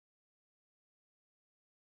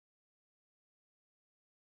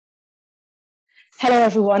Hello,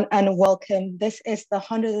 everyone, and welcome. This is the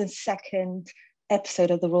 102nd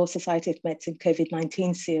episode of the Royal Society of Medicine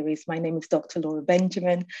COVID-19 series. My name is Dr. Laura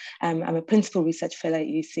Benjamin. I'm a Principal Research Fellow at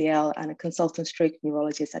UCL and a Consultant Stroke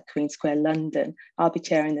Neurologist at Queen Square, London. I'll be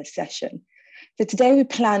chairing this session. So today we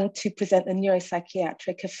plan to present the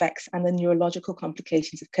neuropsychiatric effects and the neurological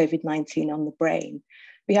complications of COVID-19 on the brain.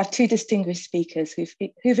 We have two distinguished speakers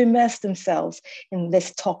who've immersed themselves in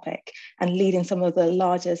this topic and leading some of the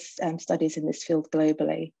largest studies in this field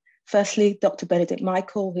globally. Firstly, Dr. Benedict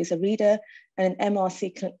Michael, who's a reader and an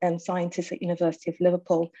MRC scientist at University of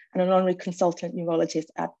Liverpool and an honorary consultant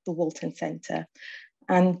neurologist at the Walton Centre.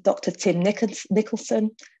 And Dr. Tim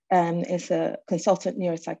Nicholson is a consultant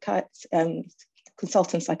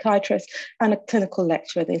consultant psychiatrist and a clinical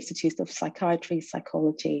lecturer at the Institute of Psychiatry,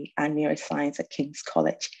 Psychology and Neuroscience at King's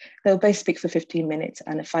College. They'll both speak for 15 minutes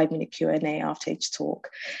and a 5-minute Q&A after each talk.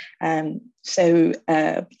 So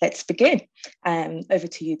let's begin. Over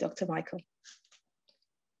to you, Dr. Michael.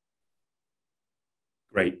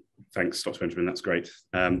 Great. Thanks, Dr. Benjamin. That's great.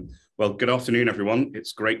 Well, good afternoon, everyone.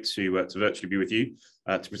 It's great to virtually be with you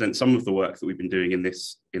to present some of the work that we've been doing in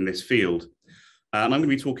this field. And I'm going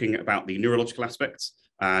to be talking about the neurological aspects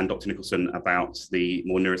and Dr. Nicholson about the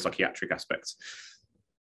more neuropsychiatric aspects.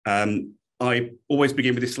 I always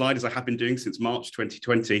begin with this slide, as I have been doing since March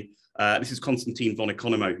 2020. This is Konstantin von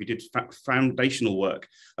Economo, who did foundational work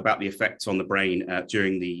about the effects on the brain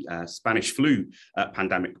during the Spanish flu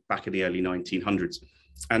pandemic back in the early 1900s.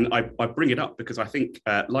 And I bring it up because I think,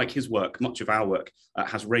 like his work, much of our work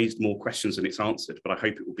has raised more questions than it's answered, but I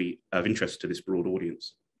hope it will be of interest to this broad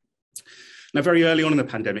audience. Now, very early on in the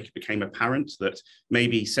pandemic, it became apparent that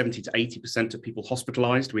maybe 70 to 80% of people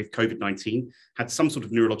hospitalized with COVID-19 had some sort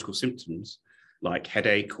of neurological symptoms, like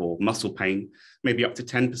headache or muscle pain. Maybe up to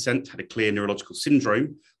 10% had a clear neurological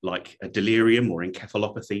syndrome, like a delirium or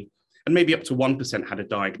encephalopathy. And maybe up to 1% had a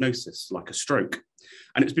diagnosis, like a stroke.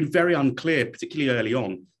 And it's been very unclear, particularly early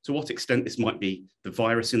on, to what extent this might be the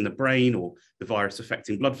virus in the brain or the virus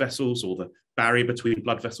affecting blood vessels or the barrier between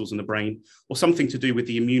blood vessels and the brain, or something to do with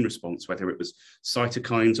the immune response, whether it was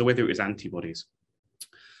cytokines or whether it was antibodies.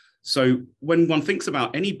 So when one thinks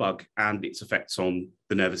about any bug and its effects on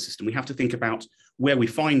the nervous system, we have to think about where we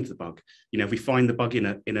find the bug. You know, if we find the bug in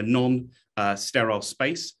a non-sterile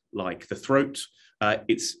space, like the throat,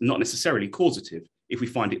 it's not necessarily causative. If we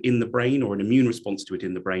find it in the brain or an immune response to it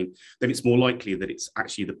in the brain, then it's more likely that it's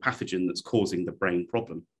actually the pathogen that's causing the brain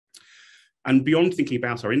problem. And beyond thinking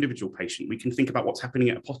about our individual patient, we can think about what's happening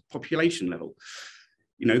at a population level.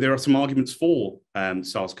 You know, there are some arguments for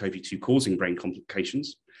SARS-CoV-2 causing brain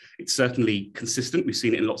complications. It's certainly consistent. We've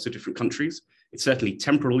seen it in lots of different countries. It's certainly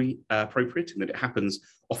temporally appropriate in that it happens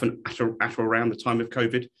often at or around the time of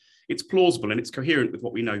COVID. It's plausible and it's coherent with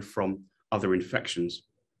what we know from other infections.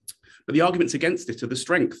 But the arguments against it are the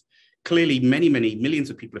strength. Clearly, many millions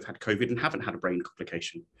of people have had COVID and haven't had a brain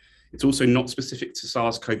complication. It's also not specific to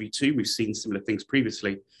SARS-CoV-2. We've seen similar things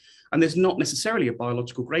previously. And there's not necessarily a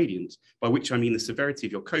biological gradient, by which I mean the severity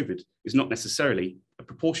of your COVID is not necessarily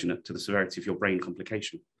proportionate to the severity of your brain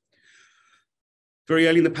complication. Very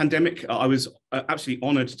early in the pandemic, I was absolutely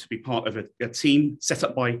honoured to be part of a team set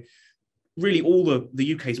up by really all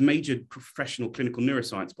the UK's major professional clinical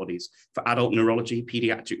neuroscience bodies for adult neurology,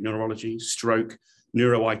 paediatric neurology, stroke,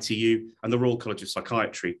 neuro-ITU, and the Royal College of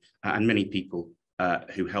Psychiatry, and many people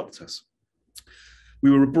who helped us.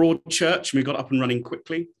 We were a broad church and we got up and running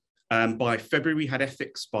quickly. By February, we had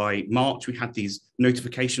ethics. By March, we had these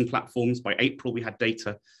notification platforms. By April, we had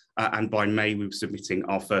data. And by May, we were submitting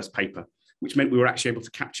our first paper, which meant we were actually able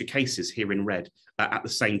to capture cases here in red at the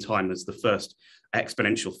same time as the first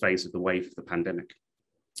exponential phase of the wave of the pandemic.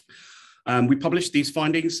 We published these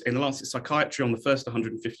findings in the Lancet Psychiatry on the first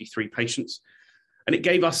 153 patients, and it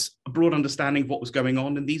gave us a broad understanding of what was going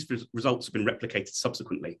on, and these results have been replicated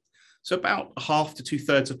subsequently. So about half to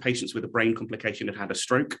 2/3 of patients with a brain complication had had a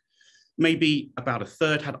stroke. Maybe about a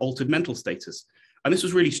third had altered mental status. And this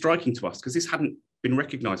was really striking to us because this hadn't been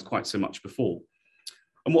recognized quite so much before.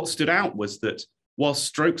 And what stood out was that whilst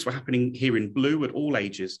strokes were happening here in blue at all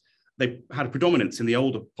ages, they had a predominance in the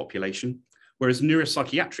older population, whereas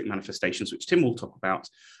neuropsychiatric manifestations, which Tim will talk about,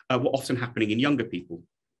 were often happening in younger people.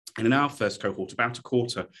 And in our first cohort, about a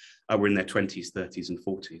quarter were in their 20s, 30s, and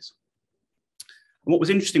 40s. And what was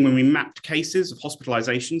interesting when we mapped cases of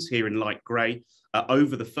hospitalizations here in light grey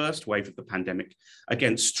over the first wave of the pandemic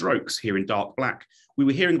against strokes here in dark black, we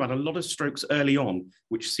were hearing about a lot of strokes early on,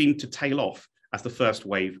 which seemed to tail off as the first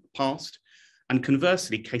wave passed. And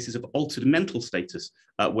conversely, cases of altered mental status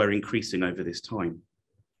were increasing over this time.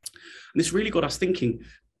 And this really got us thinking,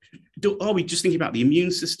 are we just thinking about the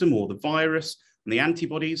immune system or the virus, and the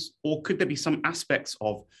antibodies, or could there be some aspects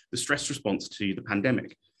of the stress response to the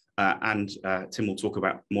pandemic? Tim will talk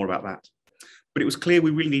more about that. But it was clear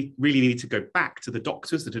we really needed to go back to the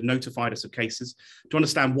doctors that had notified us of cases to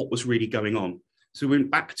understand what was really going on. So we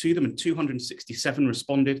went back to them, and 267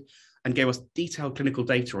 responded and gave us detailed clinical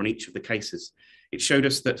data on each of the cases. It showed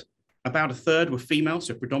us that about a third were female,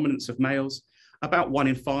 so predominance of males. About 1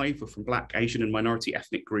 in 5 were from Black, Asian, and minority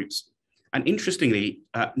ethnic groups. And interestingly,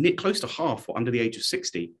 close to half were under the age of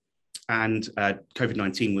 60. And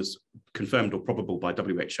COVID-19 was confirmed or probable by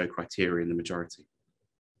WHO criteria in the majority.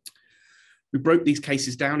 We broke these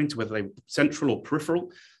cases down into whether they were central or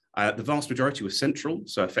peripheral. The vast majority were central,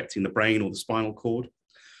 so affecting the brain or the spinal cord.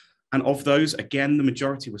 And of those, again, the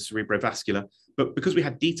majority were cerebrovascular. But because we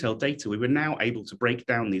had detailed data, we were now able to break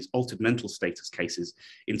down these altered mental status cases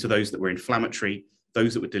into those that were inflammatory,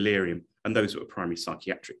 those that were delirium, and those that were primary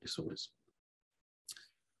psychiatric disorders.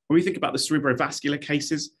 When we think about the cerebrovascular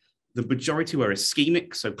cases, the majority were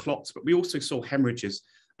ischemic, so clots, but we also saw hemorrhages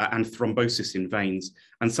and thrombosis in veins,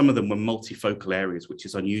 and some of them were multifocal areas, which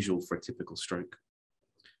is unusual for a typical stroke.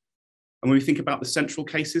 And when we think about the central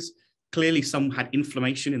cases, clearly some had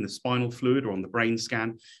inflammation in the spinal fluid or on the brain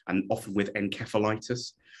scan, and often with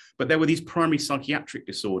encephalitis. But there were these primary psychiatric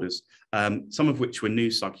disorders, some of which were new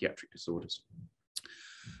psychiatric disorders.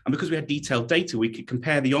 And because we had detailed data, we could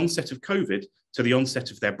compare the onset of COVID to the onset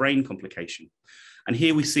of their brain complication. And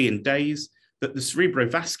here we see in days that the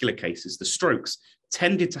cerebrovascular cases, the strokes,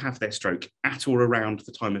 tended to have their stroke at or around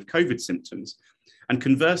the time of COVID symptoms. And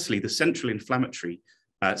conversely, the central inflammatory,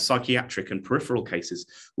 psychiatric and peripheral cases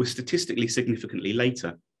were statistically significantly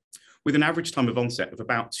later, with an average time of onset of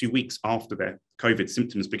about 2 weeks after their COVID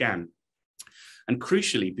symptoms began. And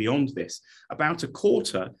crucially, beyond this, about a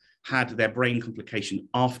quarter had their brain complication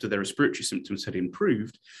after their respiratory symptoms had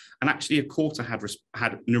improved, and actually a quarter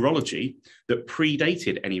had neurology that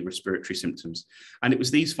predated any respiratory symptoms. And it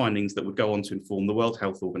was these findings that would go on to inform the World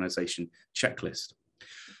Health Organization checklist.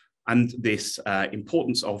 And this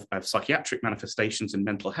importance of psychiatric manifestations and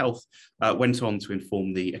mental health went on to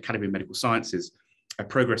inform the Academy of Medical Sciences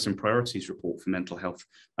Progress and Priorities report for mental health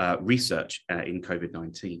research in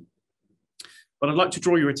COVID-19. But I'd like to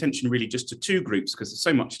draw your attention really just to 2 groups, because there's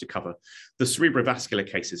so much to cover: the cerebrovascular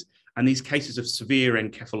cases and these cases of severe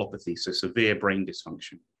encephalopathy, so severe brain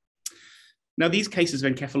dysfunction. Now, these cases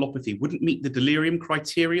of encephalopathy wouldn't meet the delirium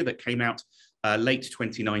criteria that came out late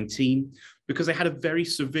 2019, because they had a very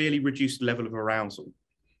severely reduced level of arousal.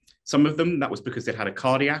 Some of them, that was because they'd had a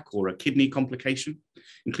cardiac or a kidney complication,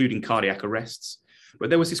 including cardiac arrests. But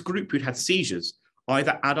there was this group who'd had seizures,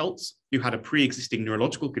 either adults who had a pre-existing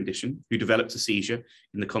neurological condition who developed a seizure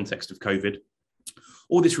in the context of COVID,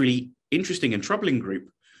 or this really interesting and troubling group,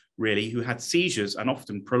 really, who had seizures and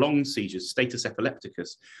often prolonged seizures, status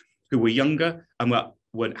epilepticus, who were younger and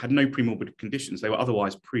had no premorbid conditions. They were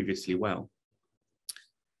otherwise previously well.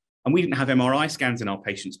 And we didn't have MRI scans in our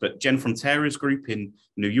patients, but Jen Frontera's group in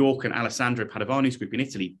New York and Alessandro Padovani's group in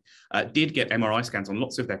Italy did get MRI scans on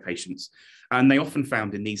lots of their patients. And they often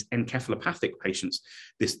found in these encephalopathic patients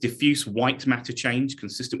this diffuse white matter change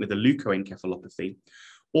consistent with a leukoencephalopathy,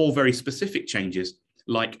 or very specific changes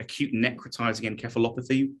like acute necrotizing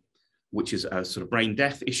encephalopathy, which is a sort of brain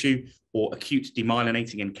death issue, or acute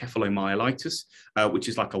demyelinating encephalomyelitis, which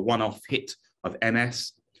is like a one-off hit of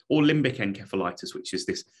MS, or limbic encephalitis, which is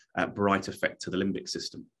this bright effect to the limbic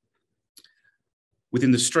system.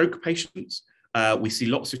 Within the stroke patients, we see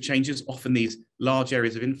lots of changes, often these large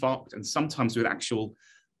areas of infarct, and sometimes with actual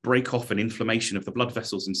break off and inflammation of the blood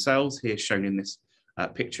vessels and cells, here shown in this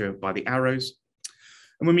picture by the arrows.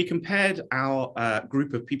 And when we compared our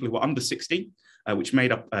group of people who were under 60, which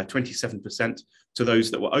made up 27%, to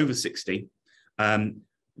those that were over 60,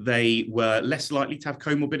 they were less likely to have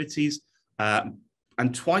comorbidities,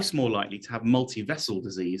 and twice more likely to have multi-vessel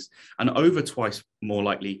disease, and over twice more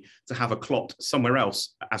likely to have a clot somewhere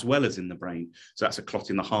else as well as in the brain. So that's a clot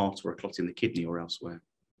in the heart or a clot in the kidney or elsewhere.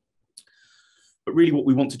 But really what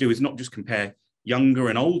we want to do is not just compare younger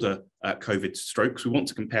and older COVID strokes. We want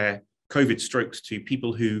to compare COVID strokes to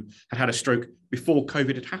people who had had a stroke before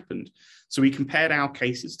COVID had happened. So we compared our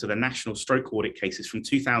cases to the national stroke audit cases from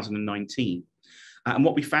 2019. And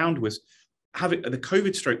what we found was the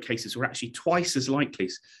COVID stroke cases were actually twice as likely.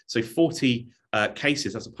 So 40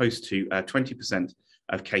 cases as opposed to 20%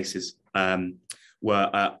 of cases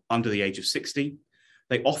were under the age of 60.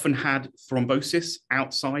 They often had thrombosis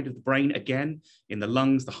outside of the brain, again, in the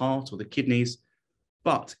lungs, the heart, or the kidneys.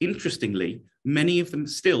 But interestingly, many of them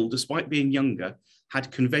still, despite being younger,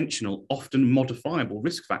 had conventional, often modifiable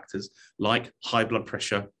risk factors like high blood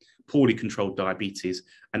pressure, poorly controlled diabetes,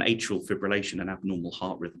 and atrial fibrillation and abnormal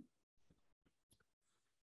heart rhythm.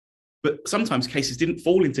 But sometimes cases didn't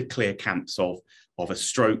fall into clear camps of a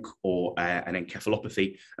stroke or an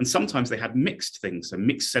encephalopathy. And sometimes they had mixed things, so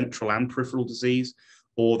mixed central and peripheral disease,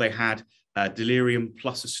 or they had delirium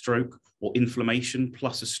plus a stroke, or inflammation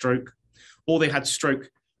plus a stroke, or they had stroke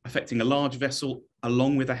affecting a large vessel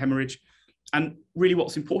along with a hemorrhage. And really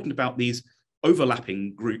what's important about these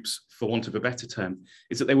overlapping groups, for want of a better term,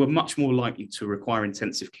 is that they were much more likely to require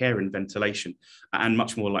intensive care and ventilation and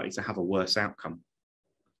much more likely to have a worse outcome.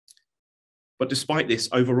 But despite this,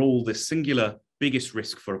 overall, the singular biggest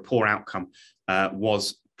risk for a poor outcome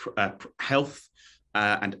was health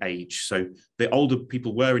and age. So the older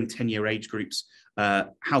people were in 10-year age groups,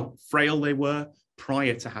 how frail they were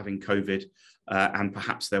prior to having COVID, and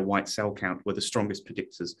perhaps their white cell count were the strongest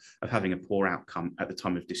predictors of having a poor outcome at the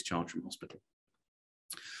time of discharge from hospital.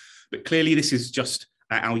 But clearly, this is just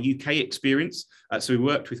our UK experience. So we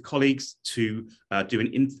worked with colleagues to do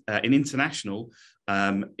an international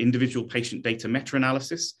individual patient data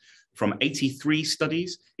meta-analysis from 83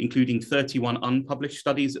 studies, including 31 unpublished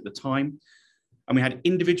studies at the time. And we had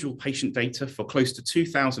individual patient data for close to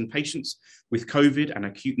 2,000 patients with COVID and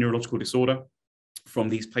acute neurological disorder from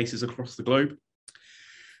these places across the globe.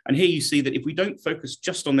 And here you see that if we don't focus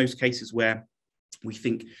just on those cases where we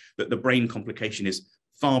think that the brain complication is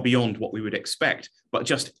far beyond what we would expect, but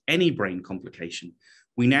just any brain complication,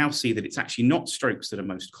 we now see that it's actually not strokes that are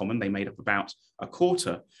most common. They made up about a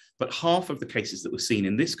quarter, but half of the cases that were seen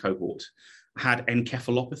in this cohort had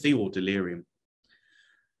encephalopathy or delirium.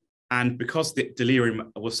 And because the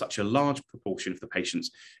delirium was such a large proportion of the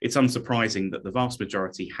patients, it's unsurprising that the vast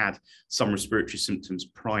majority had some respiratory symptoms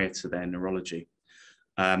prior to their neurology.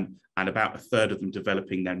 And about a third of them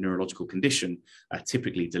developing their neurological condition,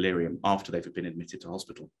 typically delirium, after they've been admitted to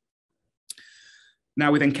hospital.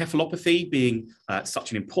 Now, with encephalopathy being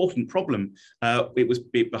such an important problem,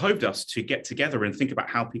 it behoved us to get together and think about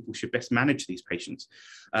how people should best manage these patients.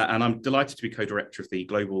 And I'm delighted to be co-director of the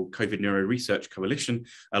Global COVID Neuro Research Coalition,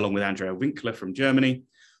 along with Andrea Winkler from Germany.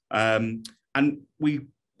 And we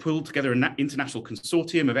pulled together an international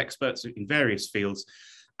consortium of experts in various fields.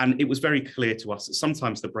 And it was very clear to us that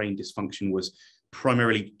sometimes the brain dysfunction was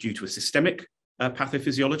primarily due to a systemic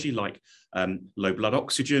pathophysiology, like low blood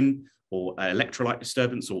oxygen, or electrolyte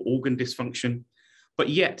disturbance or organ dysfunction. But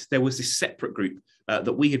yet there was this separate group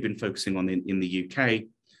that we had been focusing on in the UK,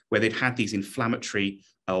 where they'd had these inflammatory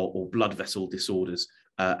or blood vessel disorders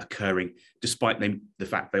occurring, despite the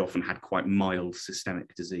fact they often had quite mild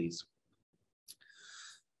systemic disease.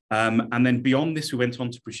 And then beyond this, we went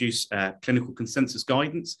on to produce clinical consensus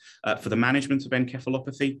guidance for the management of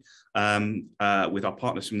encephalopathy with our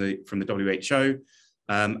partners from the WHO.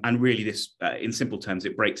 And really this, in simple terms,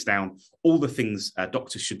 it breaks down all the things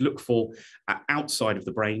doctors should look for outside of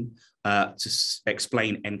the brain to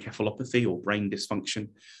explain encephalopathy or brain dysfunction.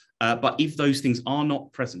 But if those things are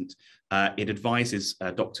not present, it advises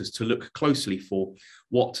doctors to look closely for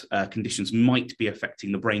what conditions might be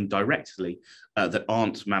affecting the brain directly that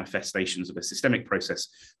aren't manifestations of a systemic process,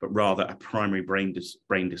 but rather a primary brain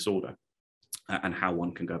disorder, and how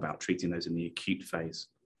one can go about treating those in the acute phase.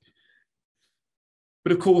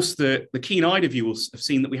 But of course, the keen-eyed of you will have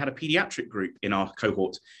seen that we had a pediatric group in our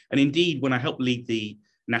cohort. And indeed, when I helped lead the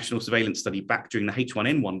national surveillance study back during the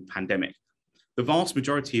H1N1 pandemic, the vast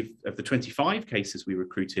majority of the 25 cases we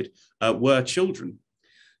recruited were children.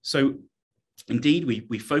 So indeed,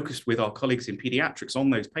 we focused with our colleagues in pediatrics on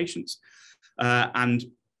those patients. And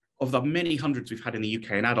of the many hundreds we've had in the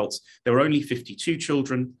UK in adults, there were only 52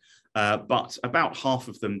 children, but about half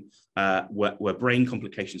of them were brain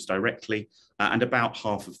complications directly, and about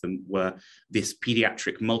half of them were this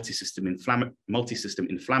pediatric multi-system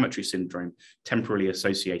inflammatory syndrome temporally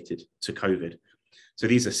associated to COVID. So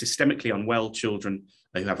these are systemically unwell children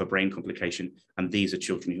who have a brain complication, and these are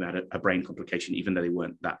children who had a brain complication even though they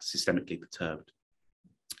weren't that systemically perturbed.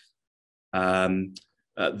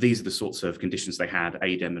 These are the sorts of conditions they had: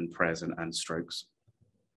 ADEM and PRES and strokes.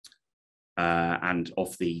 And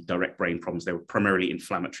of the direct brain problems, they were primarily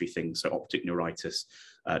inflammatory things, so optic neuritis,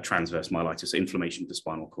 transverse myelitis, inflammation of the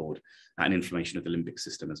spinal cord, and inflammation of the limbic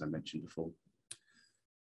system, as I mentioned before.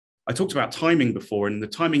 I talked about timing before, and the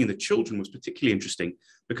timing in the children was particularly interesting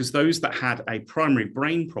because those that had a primary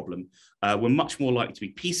brain problem were much more likely to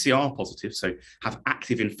be PCR positive, so have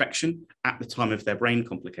active infection at the time of their brain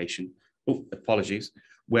complication. Oh, apologies.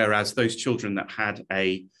 Whereas those children that had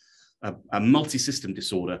a multi-system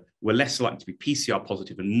disorder were less likely to be PCR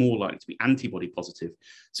positive and more likely to be antibody positive,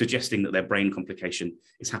 suggesting that their brain complication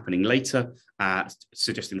is happening later,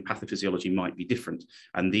 suggesting the pathophysiology might be different.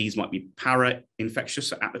 And these might be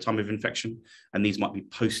para-infectious at the time of infection, and these might be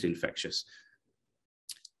post-infectious.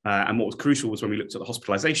 And what was crucial was when we looked at the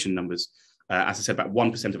hospitalization numbers. As I said, about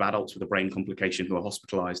 1% of adults with a brain complication who are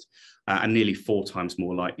hospitalized, and nearly 4 times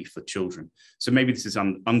more likely for children. So maybe this is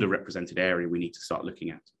an underrepresented area we need to start looking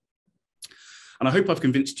at. And I hope I've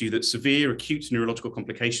convinced you that severe acute neurological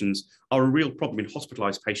complications are a real problem in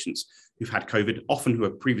hospitalized patients who've had COVID, often who are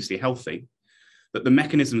previously healthy, that the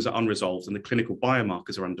mechanisms are unresolved and the clinical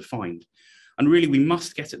biomarkers are undefined. And really, we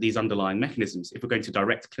must get at these underlying mechanisms if we're going to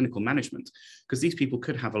direct clinical management, because these people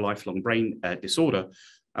could have a lifelong brain disorder,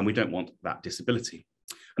 and we don't want that disability.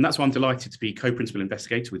 And that's why I'm delighted to be co-principal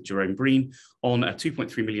investigator with Jerome Breen on a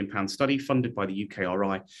 £2.3 million study funded by the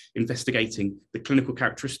UKRI, investigating the clinical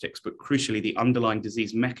characteristics, but crucially the underlying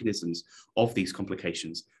disease mechanisms of these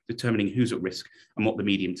complications, determining who's at risk and what the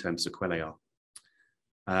medium-term sequelae are.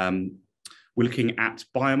 We're looking at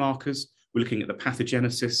biomarkers, we're looking at the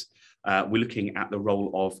pathogenesis, we're looking at the role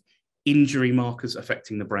of injury markers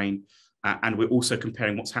affecting the brain, and we're also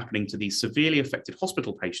comparing what's happening to these severely affected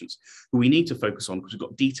hospital patients who we need to focus on because we've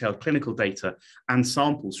got detailed clinical data and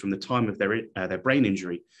samples from the time of their brain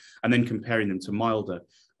injury, and then comparing them to milder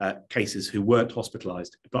cases who weren't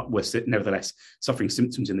hospitalized, but were nevertheless suffering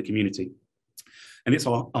symptoms in the community. And it's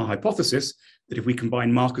our hypothesis that if we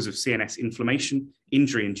combine markers of CNS inflammation,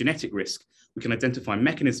 injury, and genetic risk, we can identify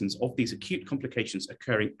mechanisms of these acute complications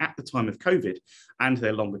occurring at the time of COVID and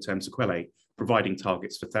their longer-term sequelae, providing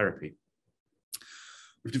targets for therapy.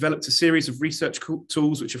 We've developed a series of research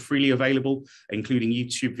tools which are freely available, including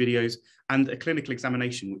YouTube videos and a clinical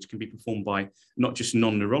examination which can be performed by not just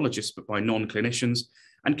non-neurologists, but by non-clinicians,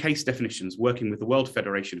 and case definitions working with the World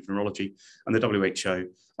Federation of Neurology and the WHO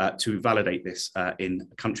to validate this in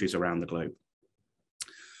countries around the globe.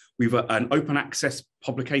 We've an open access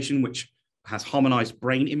publication which has harmonized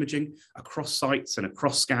brain imaging across sites and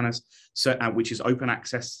across scanners, so, which is open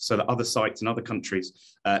access so that other sites and other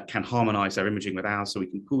countries can harmonize their imaging with ours, so we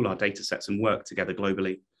can pool our data sets and work together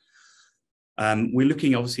globally. We're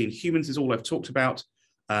looking obviously in humans is all I've talked about,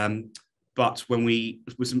 but when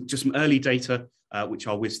with just some early data, which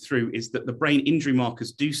I'll whiz through, is that the brain injury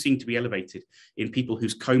markers do seem to be elevated in people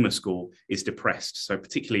whose coma score is depressed. So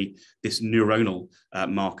particularly this neuronal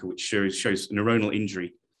marker, which shows neuronal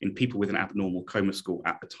injury in people with an abnormal coma score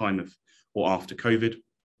at the time of or after COVID.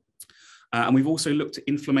 And we've also looked at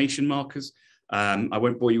inflammation markers. I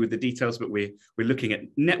won't bore you with the details, but we're looking at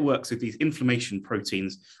networks of these inflammation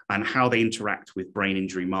proteins and how they interact with brain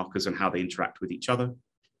injury markers and how they interact with each other.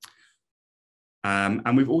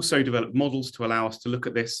 And we've also developed models to allow us to look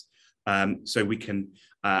at this so we can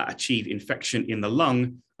achieve infection in the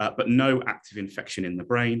lung, but no active infection in the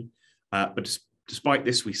brain. But despite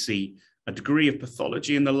this, we see a degree of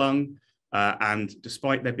pathology in the lung, and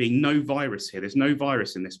despite there being no virus here, there's no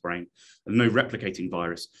virus in this brain, and no replicating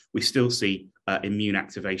virus, we still see immune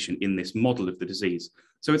activation in this model of the disease.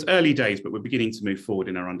 So it's early days, but we're beginning to move forward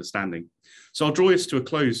in our understanding. So I'll draw this to a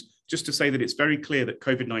close just to say that it's very clear that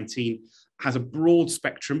COVID-19 has a broad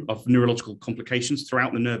spectrum of neurological complications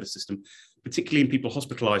throughout the nervous system, particularly in people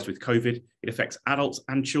hospitalized with COVID. It affects adults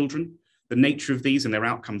and children. The nature of these and their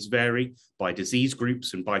outcomes vary by disease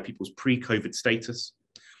groups and by people's pre-COVID status.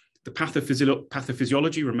 The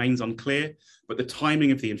pathophysiology remains unclear, but the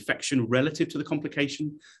timing of the infection relative to the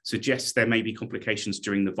complication suggests there may be complications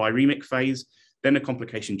during the viremic phase, then a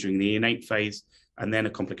complication during the innate phase, and then a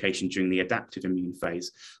complication during the adaptive immune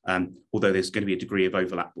phase, although there's going to be a degree of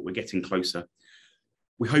overlap, but we're getting closer.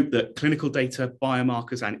 We hope that clinical data,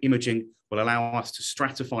 biomarkers, and imaging will allow us to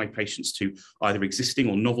stratify patients to either existing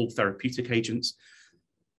or novel therapeutic agents,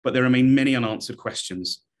 but there remain many unanswered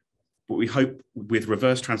questions. But we hope with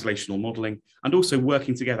reverse translational modeling and also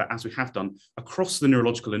working together as we have done across the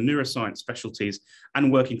neurological and neuroscience specialties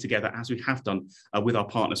and working together as we have done with our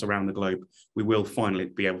partners around the globe, we will finally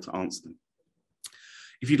be able to answer them.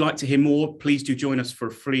 If you'd like to hear more, please do join us for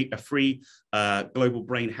a free Global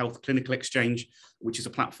Brain Health Clinical Exchange, which is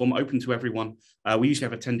a platform open to everyone. We usually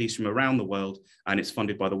have attendees from around the world, and it's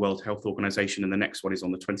funded by the World Health Organization, and the next one is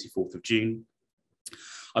on the 24th of June.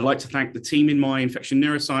 I'd like to thank the team in my infection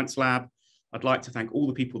neuroscience lab. I'd like to thank all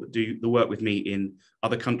the people that do the work with me in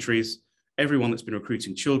other countries, everyone that's been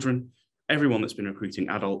recruiting children, everyone that's been recruiting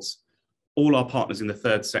adults, all our partners in the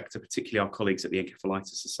third sector, particularly our colleagues at the Encephalitis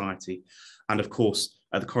Society, and of course,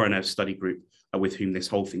 the Coroner Study Group with whom this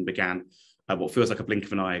whole thing began, what feels like a blink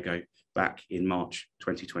of an eye ago, back in March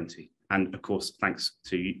 2020. And of course, thanks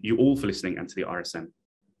to you all for listening and to the RSM.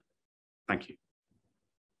 Thank you.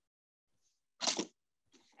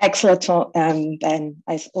 Excellent, Ben.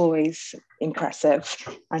 As always, impressive.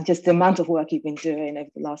 And just the amount of work you've been doing over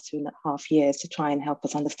the last 2.5 years to try and help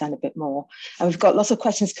us understand a bit more. And we've got lots of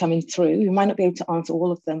questions coming through. We might not be able to answer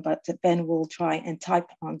all of them, but Ben will try and type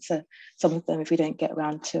answer some of them if we don't get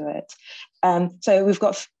around to it. So we've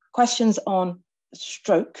got questions on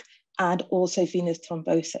stroke and also venous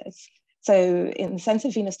thrombosis. So in the sense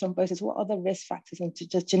of venous thrombosis, what other risk factors and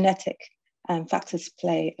does genetic factors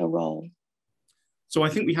play a role? So I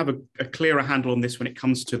think we have a clearer handle on this when it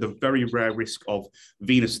comes to the very rare risk of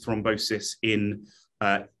venous thrombosis in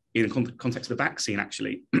context of the vaccine,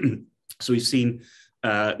 actually. So we've seen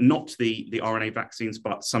not the RNA vaccines,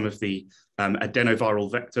 but some of the adenoviral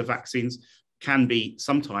vector vaccines can be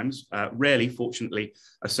sometimes, rarely, fortunately,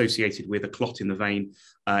 associated with a clot in the vein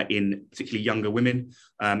in particularly younger women.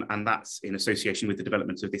 And that's in association with the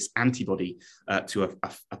development of this antibody to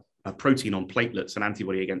a protein on platelets, an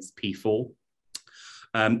antibody against P4.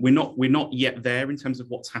 We're not yet there in terms of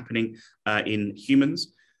what's happening in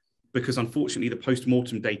humans, because unfortunately the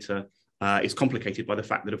post-mortem data is complicated by the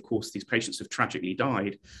fact that, of course, these patients have tragically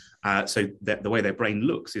died. So the way their brain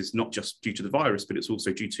looks is not just due to the virus, but it's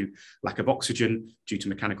also due to lack of oxygen, due to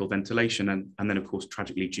mechanical ventilation, and then, of course,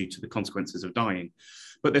 tragically due to the consequences of dying.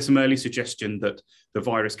 But there's some early suggestion that the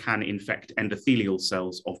virus can infect endothelial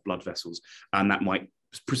cells of blood vessels, and that might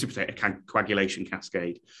precipitate a coagulation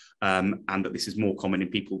cascade, and that this is more common in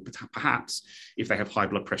people, perhaps if they have high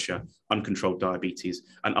blood pressure, uncontrolled diabetes,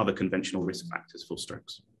 and other conventional risk factors for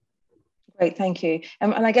strokes. Great, thank you.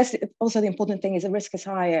 And I guess also the important thing is the risk is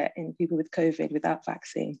higher in people with COVID without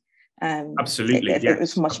vaccine. Absolutely, yes.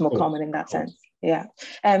 It's much more common in that sense. Yeah.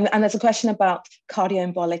 And there's a question about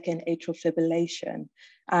cardioembolic and atrial fibrillation.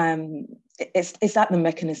 Is that the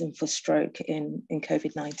mechanism for stroke in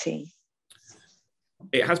COVID-19?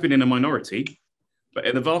 It has been in a minority, but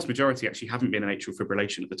in the vast majority actually haven't been in atrial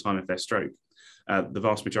fibrillation at the time of their stroke. The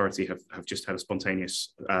vast majority have just had a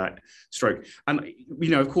spontaneous stroke. And,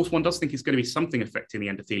 of course, one does think it's going to be something affecting the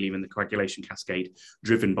endothelium and the coagulation cascade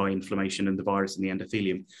driven by inflammation and the virus in the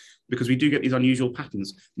endothelium, because we do get these unusual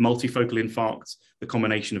patterns, multifocal infarcts, the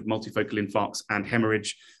combination of multifocal infarcts and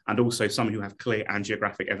hemorrhage, and also some who have clear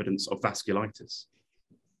angiographic evidence of vasculitis.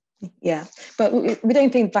 Yeah, but we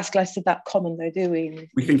don't think vasculitis is that common, though, do we?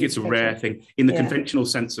 We think it's a rare thing in the conventional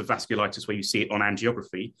sense of vasculitis, where you see it on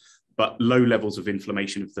angiography, but low levels of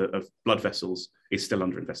inflammation of blood vessels is still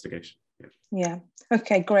under investigation. Yeah.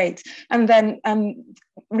 Okay, great. And then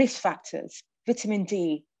risk factors, vitamin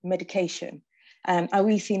D, medication. Are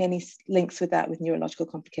we seeing any links with that with neurological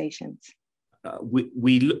complications?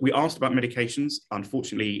 We asked about medications.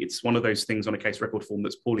 Unfortunately, it's one of those things on a case record form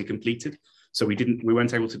that's poorly completed. So we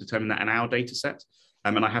weren't able to determine that in our data set.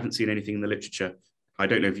 And I haven't seen anything in the literature. I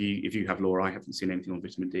don't know if you have, Laura. I haven't seen anything on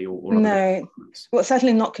vitamin D or no. Well,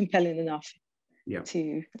 certainly not compelling enough. Yeah.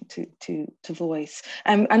 To voice.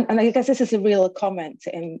 And I guess this is a real comment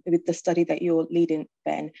with the study that you're leading,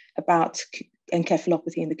 Ben, about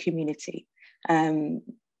encephalopathy in the community.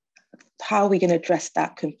 How are we going to address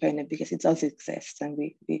that component, because it does exist and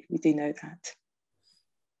we do know that?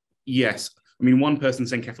 Yes, I mean, one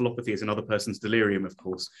person's encephalopathy is another person's delirium, of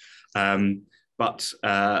course, but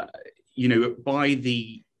by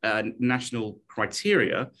the national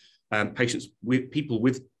criteria, people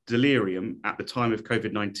with delirium at the time of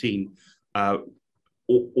COVID-19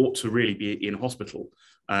 ought to really be in hospital.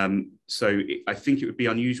 So I think it would be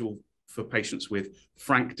unusual for patients with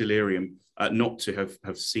frank delirium not to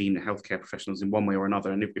have seen healthcare professionals in one way or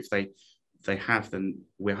another. And if they have, then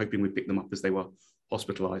we're hoping we pick them up as they were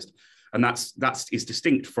hospitalized. And that is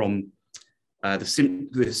distinct from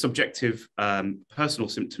the subjective personal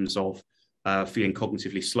symptoms of feeling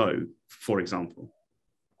cognitively slow, for example.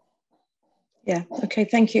 Yeah, okay,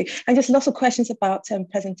 thank you. And just lots of questions about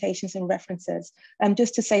presentations and references.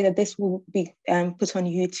 Just to say that this will be put on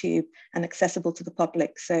YouTube and accessible to the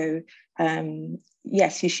public. So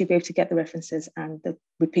yes, you should be able to get the references and the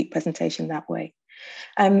repeat presentation that way.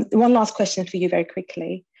 One last question for you very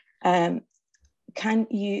quickly. Is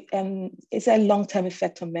there a long-term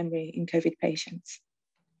effect on memory in COVID patients?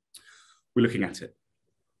 We're looking at it.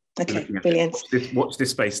 Okay, brilliant. Watch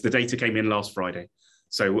this space. The data came in last Friday.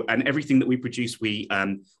 So, and everything that we produce, we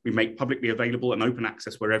make publicly available and open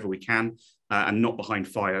access wherever we can, and not behind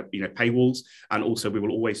paywalls. And also, we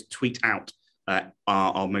will always tweet out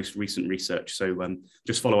our most recent research. So,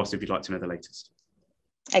 just follow us if you'd like to know the latest.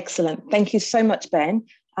 Excellent. Thank you so much, Ben.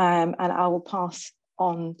 And I will pass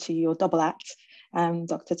on to your double act,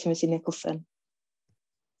 Dr. Timothy Nicholson.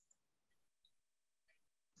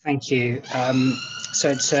 Thank you. So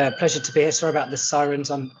it's a pleasure to be here. Sorry about the sirens.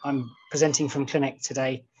 I'm presenting from clinic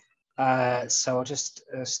today. So I'll just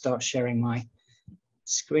start sharing my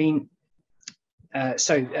screen.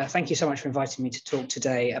 Thank you so much for inviting me to talk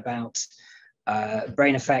today about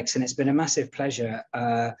brain effects, and it's been a massive pleasure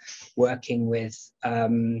working with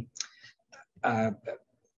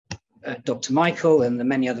Dr. Michael and the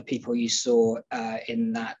many other people you saw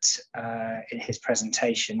in his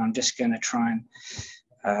presentation. I'm just going to try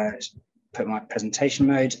and put my presentation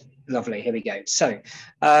mode. Lovely, here we go. So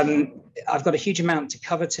I've got a huge amount to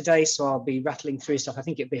cover today, so I'll be rattling through stuff. I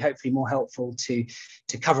think it'd be hopefully more helpful to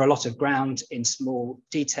cover a lot of ground in small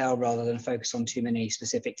detail rather than focus on too many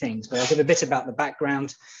specific things. But I'll give a bit about the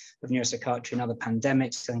background of neuropsychiatry and other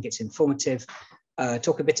pandemics. I think it's informative.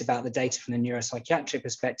 Talk a bit about the data from the neuropsychiatric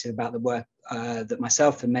perspective, about the work that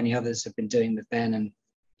myself and many others have been doing with Ben and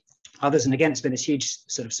others. And again, it's been this huge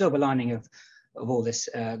sort of silver lining of all this,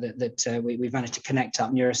 we've managed to connect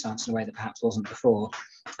up neuroscience in a way that perhaps wasn't before.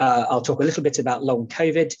 I'll talk a little bit about long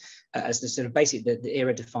COVID as the sort of basic, the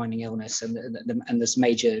era-defining illness and this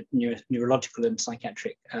major neurological and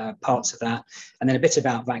psychiatric parts of that, and then a bit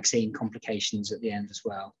about vaccine complications at the end as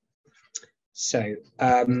well. So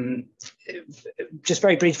just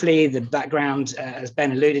very briefly, the background, as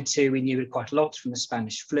Ben alluded to, we knew quite a lot from the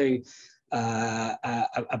Spanish flu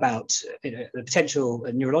about the potential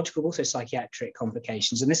neurological, also psychiatric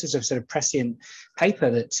complications. And this is a sort of prescient paper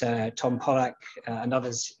that Tom Pollack and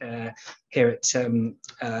others here at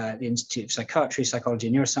the Institute of Psychiatry, Psychology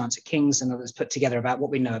and Neuroscience at King's and others put together about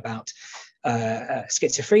what we know about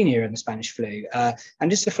schizophrenia and the Spanish flu. And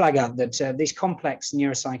just to flag up that these complex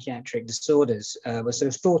neuropsychiatric disorders were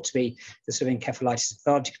sort of thought to be the sort of encephalitis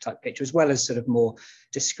lethargica type picture, as well as sort of more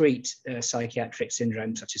discrete psychiatric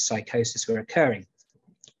syndromes such as psychosis were occurring.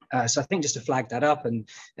 So I think just to flag that up, and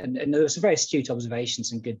there were some very astute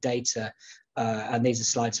observations and good data. And these are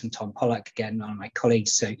slides from Tom Pollack, again, one of my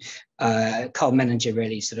colleagues. So Carl Menninger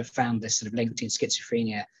really sort of found this sort of link between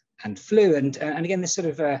schizophrenia and flu. And again, this sort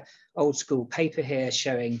of old school paper here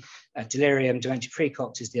showing delirium, dementia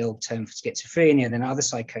praecox is the old term for schizophrenia, then other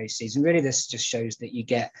psychoses. And really this just shows that you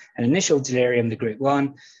get an initial delirium, the group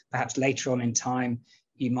 1, perhaps later on in time,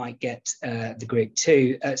 you might get the group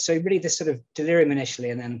 2. So really this sort of delirium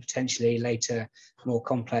initially, and then potentially later more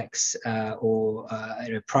complex or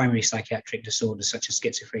primary psychiatric disorders such as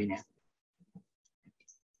schizophrenia.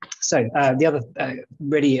 So the other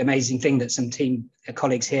really amazing thing that some team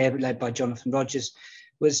colleagues here, led by Jonathan Rogers,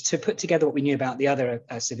 was to put together what we knew about the other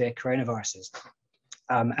severe coronaviruses.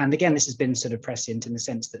 And again, this has been sort of prescient in the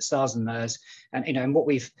sense that SARS and MERS, and and what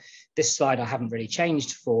this slide I haven't really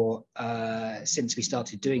changed for since we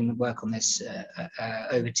started doing the work on this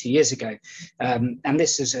over 2 years ago. And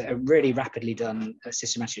this is a really rapidly done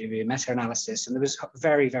systematic review meta-analysis, and there was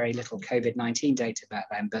very, very little COVID-19 data back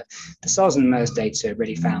then, but the SARS and MERS data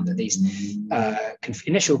really found that these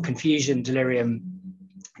initial confusion, delirium,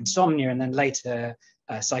 insomnia, and then later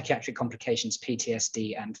psychiatric complications,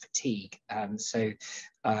 PTSD and fatigue. So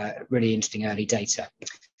really interesting early data.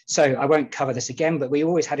 So I won't cover this again, but we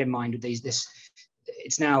always had in mind with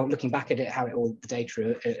it's now looking back at it, how the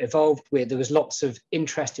data evolved. There was lots of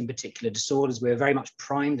interest in particular disorders. We were very much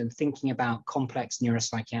primed and thinking about complex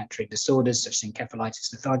neuropsychiatric disorders such as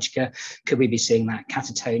encephalitis lethargica. Could we be seeing that?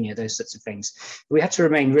 Catatonia, those sorts of things. We had to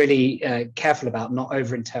remain really careful about not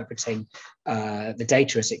over-interpreting the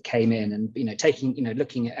data as it came in, and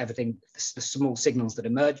looking at everything, the small signals that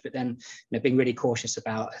emerged, but then being really cautious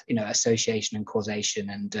about association and causation,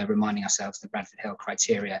 and reminding ourselves the Bradford Hill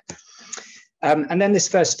criteria. And then this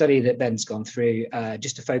first study that Ben's gone through,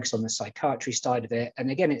 just to focus on the psychiatry side of it.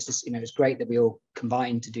 And again, it's just, it's great that we all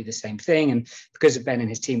combined to do the same thing. And because Ben and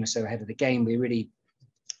his team were so ahead of the game, we really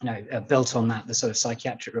built on that, the sort of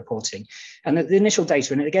psychiatric reporting. And the initial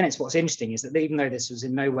data, and again, it's what's interesting is that even though this was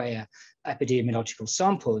in no way an epidemiological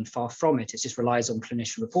sample, and far from it, it just relies on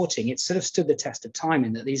clinician reporting, it sort of stood the test of time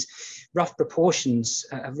in that these rough proportions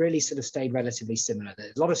have really sort of stayed relatively similar.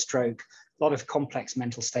 There's a lot of stroke, a lot of complex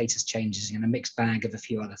mental status changes, and a mixed bag of a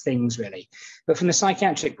few other things, really. But from the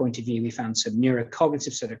psychiatric point of view, we found some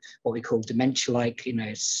neurocognitive, sort of what we call dementia-like,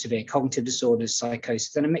 severe cognitive disorders,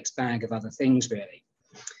 psychosis, and a mixed bag of other things, really.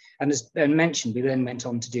 And as Ben mentioned, we then went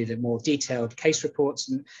on to do the more detailed case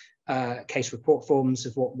reports and case report forms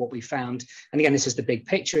of what we found. And again, this is the big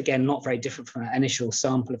picture, again, not very different from our initial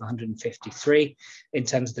sample of 153 in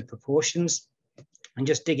terms of the proportions. And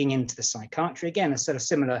just digging into the psychiatry, again, a sort of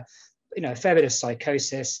similar, a fair bit of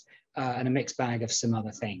psychosis and a mixed bag of some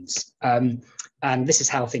other things. And this is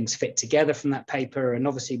how things fit together from that paper. And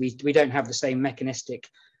obviously we don't have the same mechanistic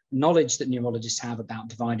knowledge that neurologists have about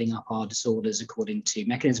dividing up our disorders according to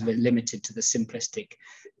mechanism, but limited to the simplistic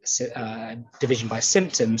division by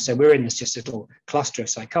symptoms. So we're in this just little cluster of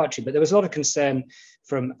psychiatry, but there was a lot of concern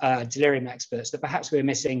from delirium experts that perhaps we're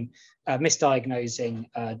misdiagnosing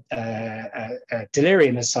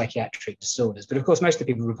delirium as psychiatric disorders. But of course, most of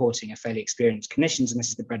the people reporting are fairly experienced clinicians, and this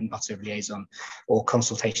is the bread and butter of liaison or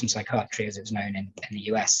consultation psychiatry, as it's known in the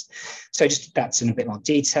US. So just that's in a bit more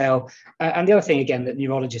detail. And the other thing, again, that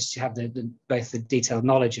neurologists have both the detailed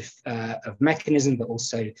knowledge of mechanism, but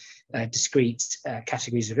also discrete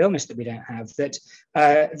categories of illness that we don't have, that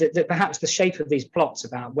perhaps the shape of these plots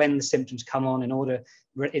about when the symptoms come on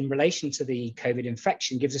in relation to the COVID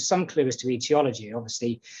infection gives us some clue as to etiology,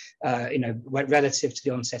 obviously, relative to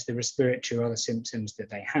the onset of the respiratory or other symptoms that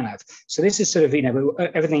they have. So this is sort of,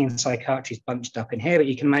 everything in psychiatry is bunched up in here, but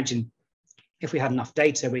you can imagine if we had enough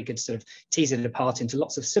data, we could sort of tease it apart into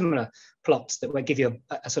lots of similar plots that would give you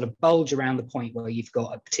a sort of bulge around the point where you've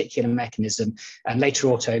got a particular mechanism and later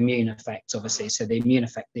autoimmune effects, obviously. So the immune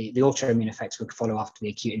effect, the autoimmune effects would follow after the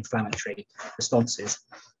acute inflammatory responses.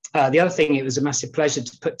 The other thing, it was a massive pleasure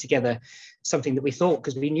to put together something that we thought,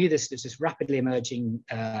 because we knew there's this rapidly emerging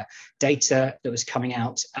data that was coming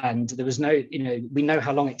out, and there was no, we know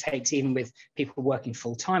how long it takes even with people working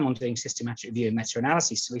full time on doing systematic review and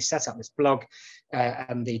meta-analysis. So we set up this blog,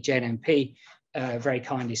 and the JNMP very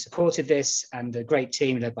kindly supported this, and a great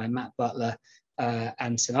team led by Matt Butler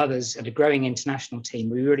and some others, and a growing international team.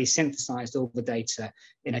 We really synthesized all the data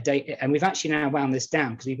in a data, and we've actually now wound this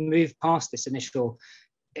down because we've moved past this initial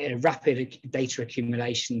rapid data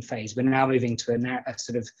accumulation phase. We're now moving to a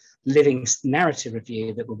sort of living narrative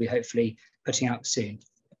review that we'll be hopefully putting out soon.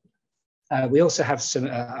 We also have some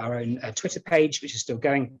our own Twitter page, which is still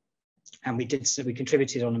going, and we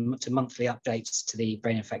contributed to monthly updates to the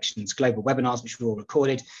brain infections global webinars, which were all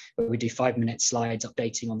recorded, where we do 5-minute slides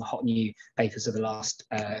updating on the hot new papers of the last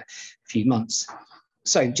few months.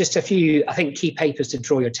 So just a few, I think, key papers to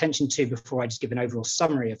draw your attention to before I just give an overall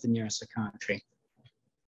summary of the neuropsychiatry.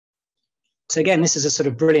 So again, this is a sort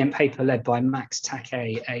of brilliant paper led by Max Take,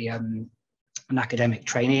 an academic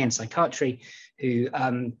trainee in psychiatry, who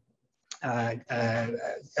had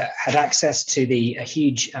access to the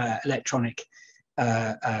huge electronic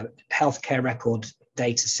healthcare record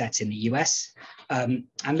data set in the US, and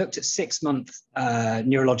looked at 6-month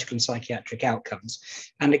neurological and psychiatric outcomes.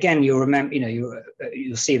 And again, you'll remember,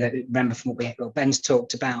 you'll see that, remember from what Ben's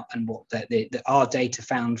talked about and what our data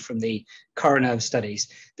found from the coroner studies,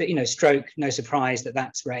 that, stroke, no surprise that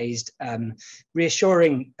that's raised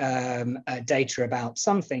reassuring data about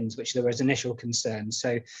some things which there was initial concern.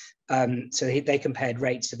 So they compared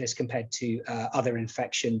rates of this compared to other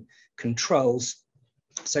infection controls.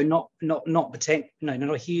 So not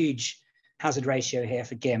a huge hazard ratio here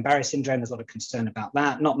for Guillain-Barré syndrome. There's a lot of concern about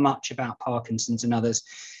that. Not much about Parkinson's and others.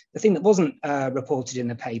 The thing that wasn't reported in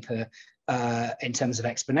the paper in terms of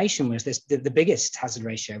explanation was the biggest hazard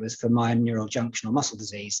ratio was for myoneural junction or muscle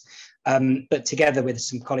disease. But together with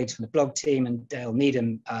some colleagues from the blog team and Dale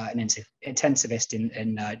Needham, an intensivist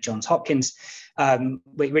in Johns Hopkins,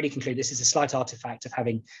 we really conclude this is a slight artifact of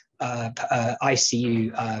having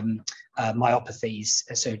ICU myopathies,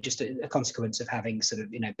 so just a consequence of having sort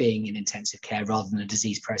of being in intensive care rather than a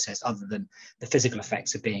disease process, other than the physical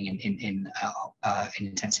effects of being in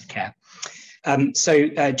intensive care.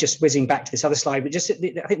 Just whizzing back to this other slide, but I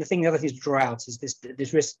think the other thing to draw out is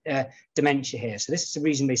this risk dementia here. So this is a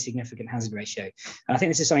reasonably significant hazard ratio, and I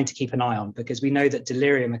think this is something to keep an eye on, because we know that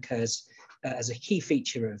delirium occurs as a key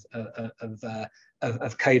feature of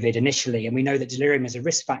COVID initially, and we know that delirium is a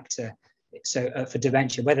risk factor. So for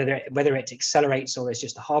dementia, whether it accelerates or is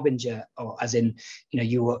just a harbinger, or as in,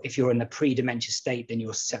 if you're in the pre-dementia state, then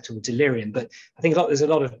you're susceptible to delirium. But I think there's a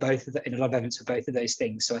lot of evidence for both of those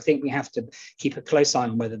things. So I think we have to keep a close eye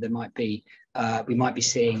on whether there might be, we might be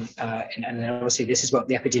seeing, and then obviously this is what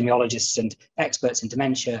the epidemiologists and experts in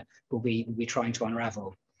dementia will be trying to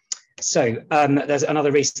unravel. So there's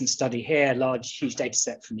another recent study here, huge data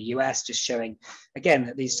set from the US, just showing, again,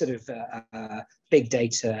 that these sort of big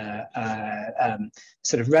data,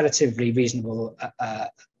 sort of relatively reasonable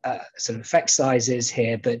sort of effect sizes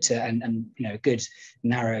here, but and good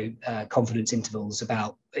narrow confidence intervals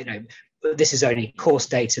about, this is only course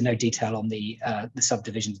data, no detail on the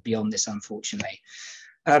subdivisions beyond this, unfortunately.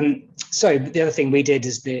 So the other thing we did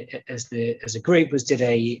as a group was did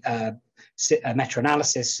a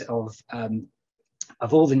meta-analysis of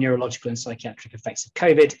all the neurological and psychiatric effects of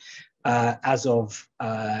COVID as of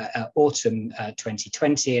autumn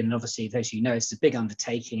 2020. And obviously, those it's a big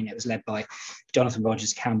undertaking, and it was led by Jonathan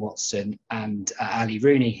Rogers, Cam Watson, and Ali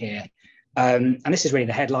Rooney here. And this is really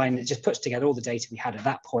the headline. It just puts together all the data we had at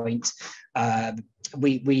that point.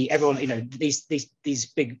 Everyone, you know, these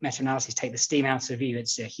big meta-analyses take the steam out of you.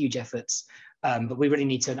 It's huge efforts, but we really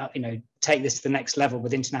need to, you know, take this to the next level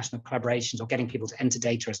with international collaborations or getting people to enter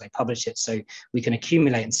data as they publish it, so we can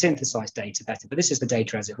accumulate and synthesize data better. But this is the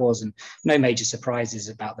data as it was, and no major surprises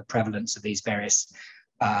about the prevalence of these various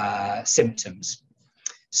symptoms.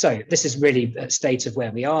 So this is really a state of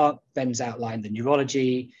where we are. Ben's outlined the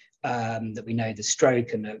neurology, that we know the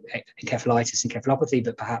stroke and the encephalitis and encephalopathy,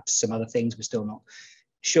 but perhaps some other things we're still not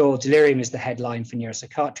sure. Delirium is the headline for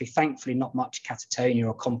neuropsychiatry. Thankfully, not much catatonia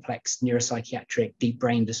or complex neuropsychiatric deep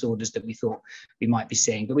brain disorders that we thought we might be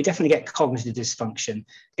seeing, but we definitely get cognitive dysfunction.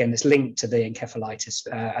 Again, that's linked to the encephalitis,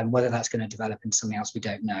 and whether that's going to develop into something else, we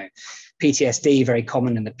don't know. PTSD, very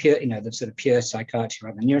common in the pure, you know, the sort of pure psychiatry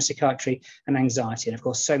rather than neuropsychiatry, and anxiety, and of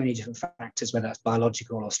course, so many different factors, whether that's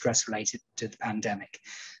biological or stress related to the pandemic.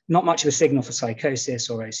 Not much of a signal for psychosis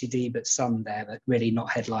or OCD, but some there, but really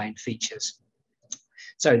not headline features.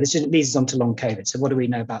 So this leads us on to long COVID. So what do we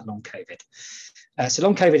know about long COVID? So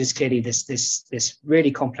long COVID is clearly this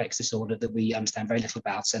really complex disorder that we understand very little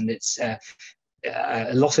about, and it's a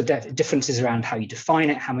lot of differences around how you define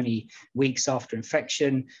it, how many weeks after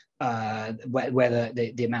infection, whether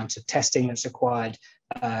the amount of testing that's required,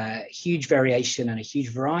 huge variation and a huge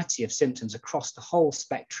variety of symptoms across the whole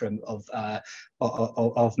spectrum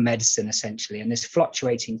of medicine, essentially, and this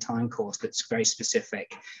fluctuating time course that's very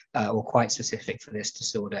specific or quite specific for this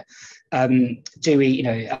disorder. Do we, you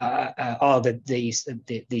know, are these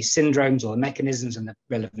syndromes or mechanisms and the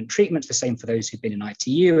relevant treatments the same for those who've been in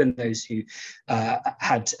ITU and those who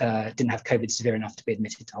didn't have COVID severe enough to be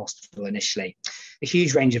admitted to hospital initially? A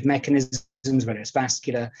huge range of mechanisms, whether it's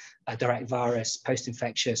vascular, direct virus,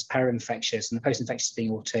 post-infectious, para-infectious, and the post-infectious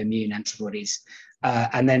being autoimmune antibodies,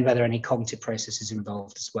 and then whether any cognitive processes are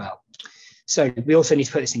involved as well. So we also need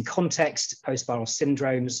to put this in context, post-viral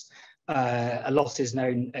syndromes. A lot is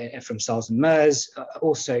known from SARS and MERS,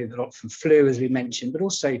 also a lot from flu, as we mentioned, but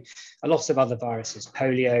also a lot of other viruses,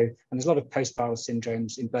 polio, and there's a lot of post-viral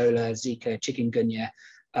syndromes, Ebola, Zika, chikungunya,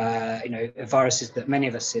 you know, viruses that many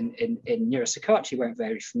of us in neuropsychiatry weren't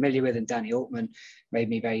very familiar with, and Danny Altman made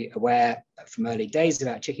me very aware from early days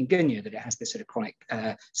about chikungunya, that it has this sort of chronic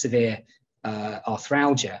severe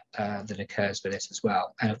arthralgia that occurs with it as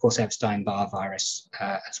well, and of course Epstein-Barr virus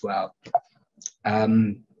as well.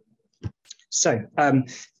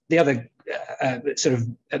 The other sort of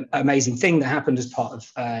amazing thing that happened as part of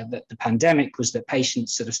the pandemic was that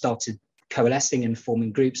patients sort of started coalescing and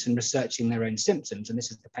forming groups and researching their own symptoms. And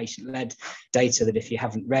this is the patient-led data that, if you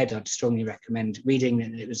haven't read, I'd strongly recommend reading.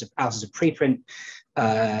 And it was out as a preprint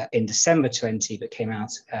in December 20, but came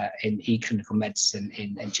out in eClinical Medicine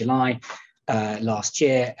in July last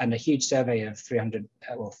year, and a huge survey of 300,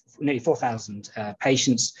 well, nearly 4,000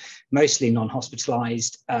 patients, mostly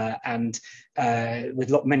non-hospitalized, and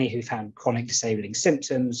with many who've had chronic disabling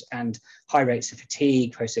symptoms and high rates of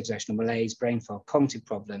fatigue, post-exertional malaise, brain fog, cognitive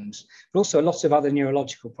problems, but also a lot of other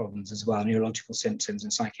neurological problems as well, neurological symptoms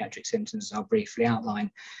and psychiatric symptoms I'll briefly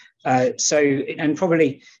outline. And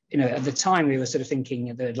probably, you know, at the time we were sort of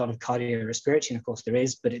thinking that a lot of cardiorespiratory, and of course there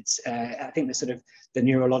is, but it's, I think the sort of the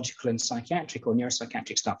neurological and psychiatric or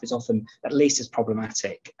neuropsychiatric stuff is often at least as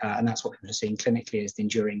problematic. And that's what people are seeing clinically as the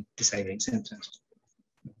enduring disabling symptoms.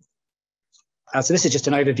 So this is just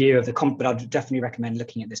an overview of the but I'd definitely recommend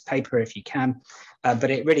looking at this paper if you can. But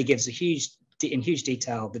it really gives a in huge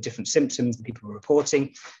detail the different symptoms that people were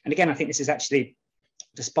reporting. And again, I think this is actually,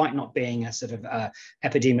 despite not being a sort of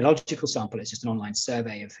epidemiological sample, it's just an online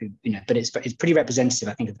survey of who, you know, but it's pretty representative,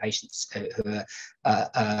 I think, of the patients who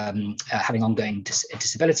are having ongoing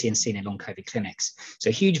disability and seen in long COVID clinics. So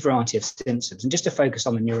a huge variety of symptoms, and just to focus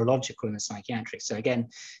on the neurological and the psychiatric. So again,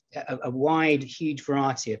 a wide, huge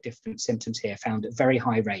variety of different symptoms here found at very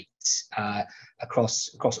high rates across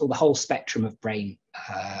all the whole spectrum of brain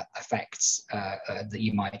effects that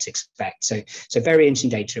you might expect. So very interesting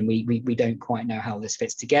data, and we don't quite know how this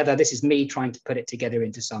fits together. This is me trying to put it together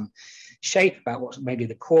into some shape about what maybe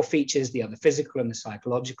the core features, the other physical and the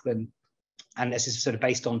psychological, and this is sort of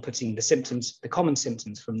based on putting the symptoms, the common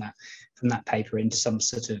symptoms from that paper into some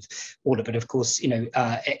sort of order. But of course, you know,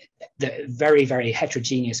 the very, very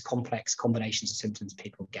heterogeneous, complex combinations of symptoms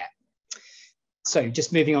people get. So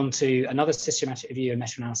just moving on to another systematic review and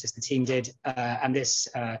meta-analysis the team did, and this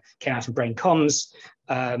came out in Brain Comms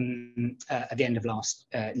at the end of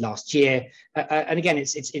last year. And again,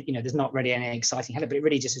 it's you know, there's not really any exciting header, but it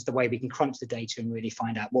really just is the way we can crunch the data and really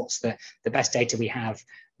find out what's the best data we have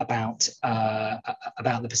about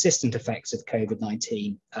the persistent effects of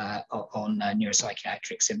COVID-19 on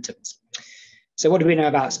neuropsychiatric symptoms. So what do we know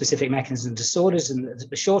about specific mechanisms and disorders? And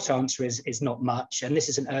the short answer is not much. And this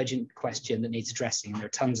is an urgent question that needs addressing. There are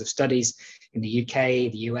tons of studies in the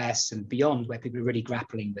UK, the US, and beyond where people are really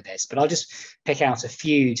grappling with this. But I'll just pick out a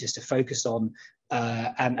few just to focus on.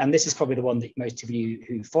 And this is probably the one that most of you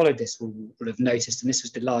who followed this will have noticed. And this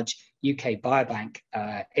was the large UK biobank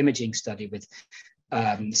imaging study with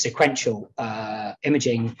sequential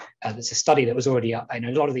imaging. That's a study that was already up. And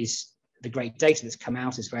a lot of the great data that's come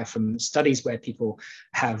out is from studies where people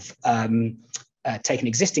have taken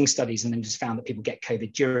existing studies and then just found that people get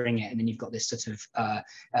COVID during it. And then you've got this sort of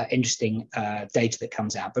interesting data that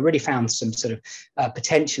comes out, but really found some sort of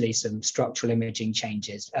potentially some structural imaging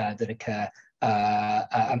changes that occur,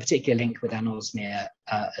 and particularly linked with anosmia,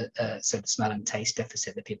 so the smell and taste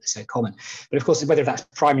deficit that people are so common. But of course, whether that's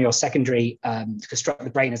primary or secondary, to construct the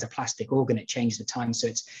brain as a plastic organ, it changes the time. So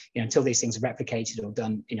it's, until these things are replicated or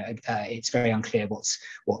done, it's very unclear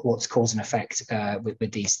what's cause and effect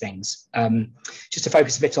with these things. Just to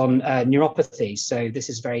focus a bit on neuropathy. So this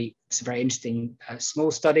is some very interesting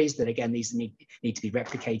small studies that, again, these need to be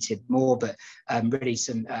replicated more, but really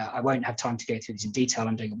I won't have time to go through these in detail.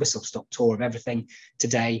 I'm doing a whistle-stop tour of everything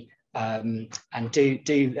today. And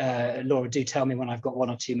Laura, do tell me when I've got 1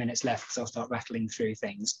 or 2 minutes left, because I'll start rattling through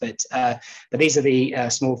things. But these are the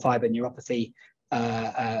small fiber neuropathy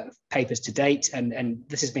papers to date, and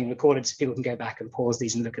this is being recorded so people can go back and pause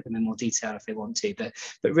these and look at them in more detail if they want to. But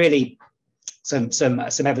really, some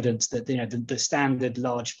evidence that the standard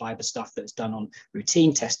large fiber stuff that's done on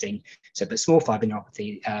routine testing. So, but small fiber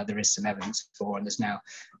neuropathy, there is some evidence for, and there's now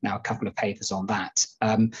a couple of papers on that.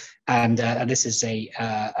 And this is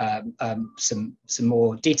some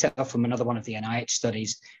more detail from another one of the NIH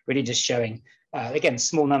studies, really just showing. Again,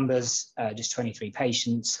 small numbers, just 23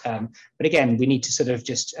 patients. But again, we need to sort of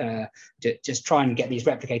just try and get these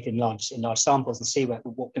replicated in large samples and see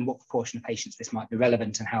in what proportion of patients this might be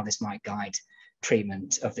relevant and how this might guide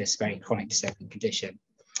treatment of this very chronic disabling condition.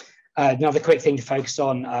 Another quick thing to focus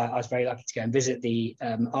on, I was very lucky to go and visit the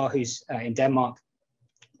Aarhus in Denmark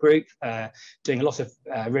group, doing a lot of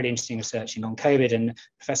really interesting researching on COVID, and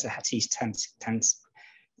Professor Hattis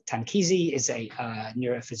Tankizi is a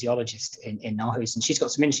neurophysiologist in Aarhus, and she's got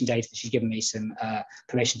some interesting data that she's given me some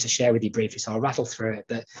permission to share with you briefly, so I'll rattle through it.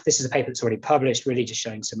 But this is a paper that's already published, really just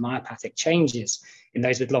showing some myopathic changes in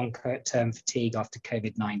those with long-term fatigue after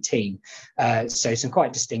COVID-19. So some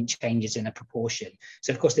quite distinct changes in a proportion.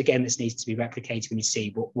 So of course, again, this needs to be replicated when you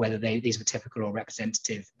see whether these were typical or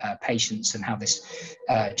representative patients, and how this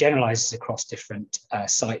generalizes across different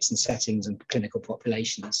sites and settings and clinical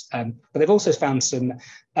populations. But they've also found some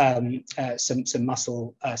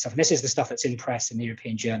muscle stuff. And this is the stuff that's in press in the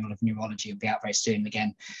European Journal of Neurology. It'll be out very soon.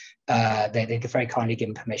 Again, they very kindly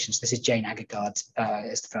given permission. So this is Jane Agagard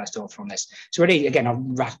as the first author on this. So really, again, I'll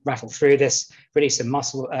rattle through this. Really some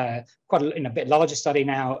muscle, quite a bit larger study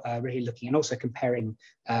now, really looking and also comparing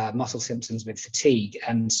muscle symptoms with fatigue,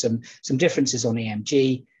 and some differences on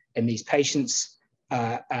EMG in these patients,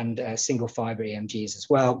 and single fiber EMGs as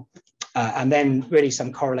well. And then really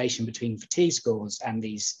some correlation between fatigue scores and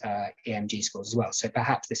these EMG scores as well. So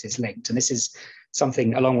perhaps this is linked. And this is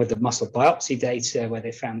something along with the muscle biopsy data where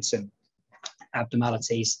they found some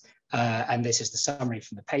abnormalities. And this is the summary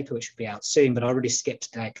from the paper, which will be out soon, but I already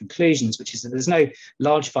skipped their conclusions, which is that there's no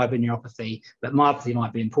large fiber neuropathy, but myopathy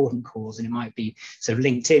might be an important cause, and it might be sort of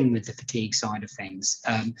linked in with the fatigue side of things.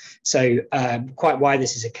 Quite why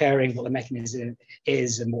this is occurring, what the mechanism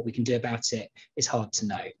is, and what we can do about it is hard to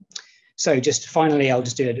know. So just finally, I'll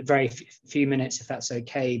just do a very few minutes, if that's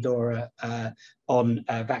okay, Laura, on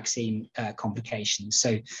vaccine complications.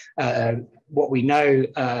 So what we know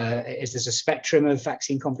is there's a spectrum of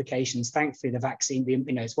vaccine complications. Thankfully, the vaccine,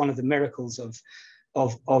 it's one of the miracles of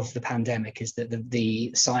the pandemic is that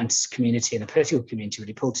the science community and the political community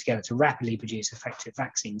really pulled together to rapidly produce effective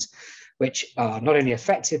vaccines, which are not only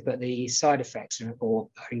effective, but the side effects are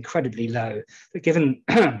incredibly low. But given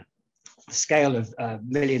the scale of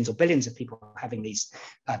millions or billions of people having these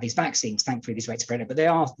vaccines, thankfully these rates are very low, but they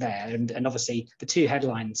are there. And obviously the two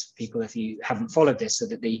headlines for people, if you haven't followed this, so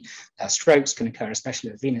that the strokes can occur,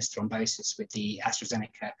 especially with venous thrombosis with the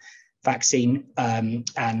AstraZeneca vaccine,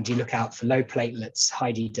 and you look out for low platelets,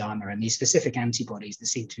 high D-dimer, and these specific antibodies that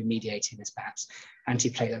seem to be mediating this, perhaps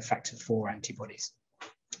anti-platelet factor 4 antibodies.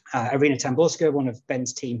 Irina Tamborska, one of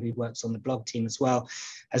Ben's team who works on the blog team as well,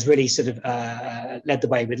 has really sort of led the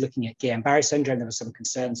way with looking at Guillain-Barré syndrome. There were some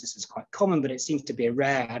concerns this was quite common, but it seems to be a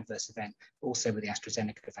rare adverse event also with the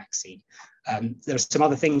AstraZeneca vaccine. There are some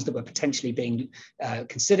other things that were potentially being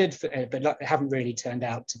considered, but haven't really turned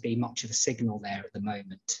out to be much of a signal there at the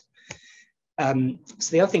moment.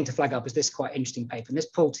 So the other thing to flag up is this quite interesting paper, and this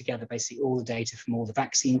pulled together basically all the data from all the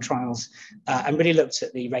vaccine trials and really looked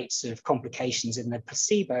at the rates of complications in the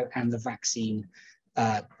placebo and the vaccine,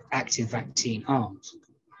 active vaccine arms.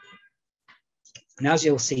 And as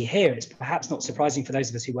you'll see here, it's perhaps not surprising for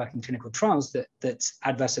those of us who work in clinical trials that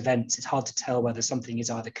adverse events, it's hard to tell whether something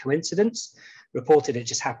is either coincidence, reported it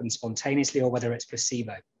just happened spontaneously, or whether it's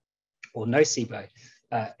placebo or nocebo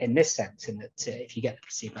in this sense, in that if you get the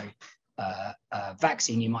placebo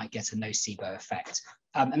vaccine, you might get a nocebo effect.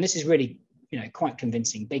 And this is really, quite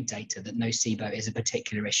convincing big data that nocebo is a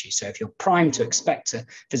particular issue. So if you're primed to expect a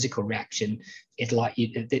physical reaction,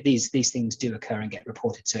 these things do occur and get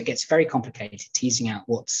reported. So it gets very complicated teasing out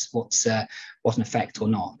what's an effect or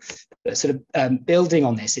not. But sort of building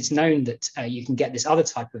on this, it's known that you can get this other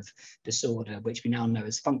type of disorder, which we now know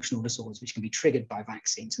as functional disorders, which can be triggered by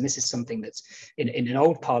vaccines. And this is something that's in an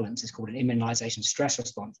old parlance is called an immunization stress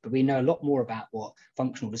response. But we know a lot more about what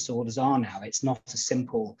functional disorders are now. It's not a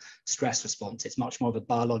simple stress response. It's much more of a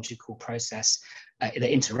biological process that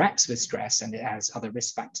interacts with stress, and it has other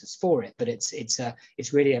risk factors for it. But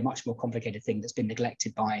it's really a much more complicated thing that's been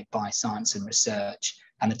neglected by science and research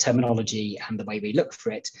and the terminology and the way we look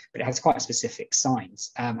for it, but it has quite specific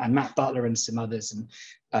signs. And Matt Butler and some others,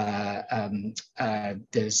 and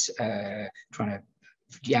there's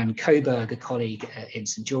Jan Coburg, a colleague in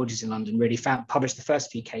St George's in London, really published the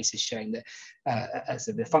first few cases showing that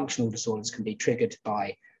so the functional disorders can be triggered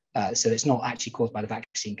by, so it's not actually caused by the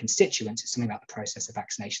vaccine constituents, it's something about the process of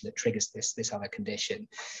vaccination that triggers this other condition.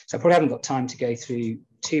 So I probably haven't got time to go through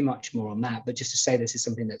too much more on that, but just to say this is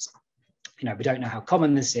something that's, we don't know how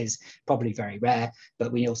common this is, probably very rare,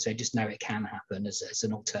 but we also just know it can happen as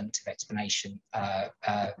an alternative explanation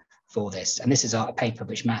for this. And this is a paper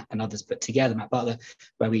which Matt and others put together, Matt Butler,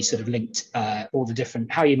 where we sort of linked all the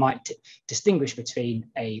different, how you might distinguish between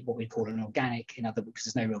what we call an organic, because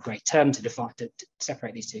there's no real great term to define, to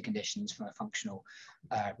separate these two conditions from a functional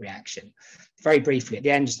reaction. Very briefly, at the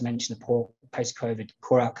end, just to mention the post-COVID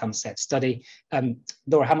core outcome set study.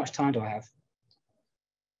 Laura, how much time do I have?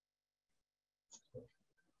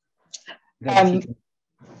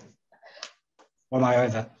 Or am I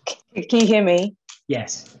over? Can you hear me?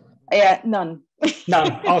 Yes. Yeah, none.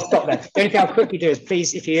 None. I'll stop there. The only thing I'll quickly do is,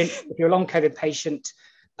 please, if you're a long COVID patient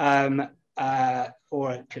or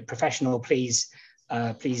a professional, please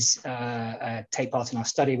take part in our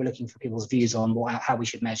study. We're looking for people's views on how we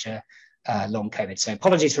should measure long COVID. So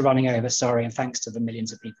apologies for running over, sorry, and thanks to the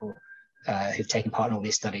millions of people who've taken part in all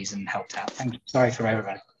these studies and helped out. Thank you. Sorry for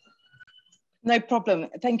overrunning. No problem.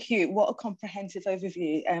 Thank you. What a comprehensive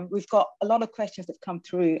overview. We've got a lot of questions that have come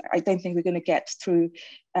through. I don't think we're going to get through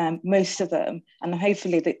most of them. And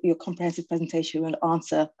hopefully your comprehensive presentation will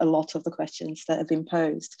answer a lot of the questions that have been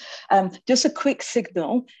posed. Just a quick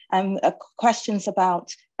signal, questions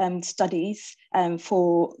about studies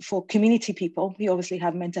for community people who obviously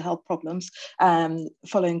have mental health problems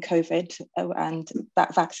following COVID and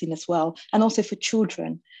that vaccine as well, and also for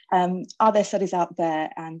children. Are there studies out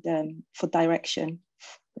there and for direction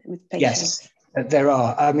with patients? Yes, there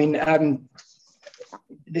are. I mean,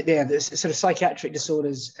 the sort of psychiatric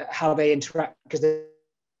disorders, how they interact, because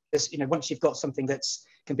there's, once you've got something that's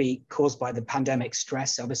can be caused by the pandemic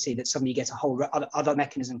stress, obviously that suddenly you get a whole other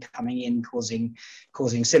mechanism coming in, causing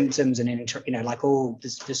symptoms, and like all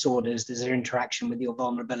disorders, there's an interaction with your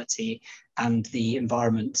vulnerability and the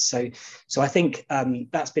environment. So I think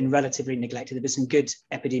that's been relatively neglected. There's been some good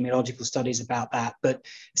epidemiological studies about that, but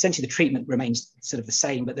essentially the treatment remains sort of the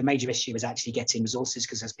same, but the major issue is actually getting resources,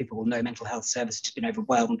 because as people will know, mental health services have been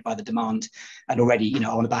overwhelmed by the demand, and already,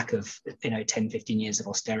 on the back of 10, 15 years of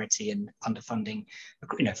austerity and underfunding,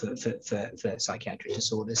 for psychiatric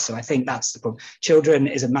disorders. So I think that's the problem. Children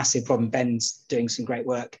is a massive problem. Ben's doing some great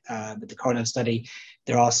work with the coroner study.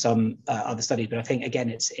 There are some other studies, but I think,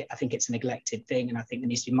 again, I think it's a neglected thing, and I think there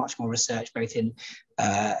needs to be much more research, both in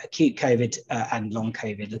acute COVID and long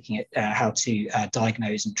COVID, looking at how to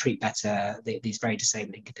diagnose and treat better these very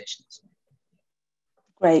disabling conditions.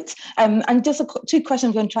 Great. And just two questions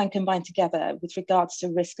I'm going to try and combine together with regards to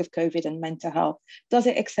risk of COVID and mental health. Does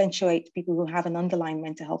it accentuate people who have an underlying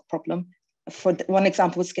mental health problem? For one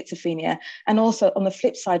example was schizophrenia. And also on the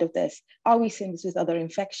flip side of this, are we seeing this with other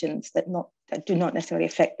infections that do not necessarily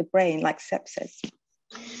affect the brain, like sepsis?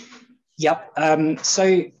 Yep.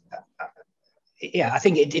 So yeah, I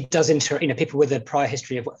think it does people with a prior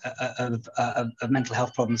history of mental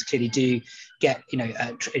health problems clearly do get,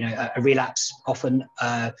 a relapse often.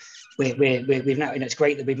 We've now, it's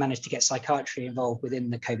great that we've managed to get psychiatry involved within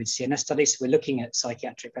the COVID CNS study. So we're looking at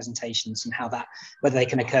psychiatric presentations and how whether they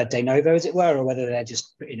can occur de novo, as it were, or whether they're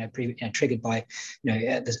just, triggered by,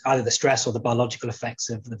 either the stress or the biological effects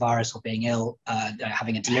of the virus or being ill,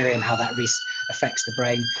 having a delirium, how that affects the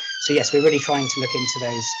brain. So yes, we're really trying to look into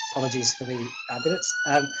those. Apologies for the bits.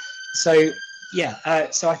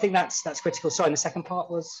 So I think that's critical. Sorry, and the second part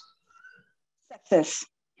was sepsis.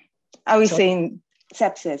 Are we seeing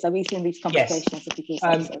sepsis? Are we seeing these complications of people's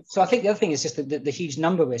sepsis? So I think the other thing is just the huge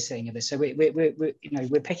number we're seeing of this. So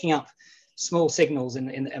we're picking up small signals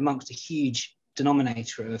in amongst a huge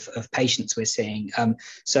denominator of patients we're seeing.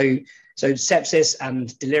 So sepsis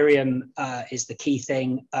and delirium is the key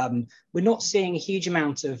thing. We're not seeing a huge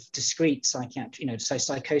amount of discrete psychiatry, so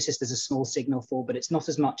psychosis there's a small signal for, but it's not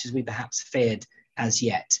as much as we perhaps feared as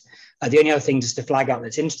yet. The only other thing just to flag out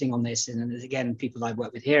that's interesting on this, and again, people I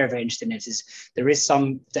work with here are very interested in it, is there is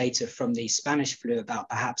some data from the Spanish flu about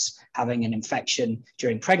perhaps having an infection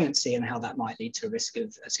during pregnancy and how that might lead to a risk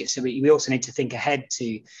of schizophrenia. So we also need to think ahead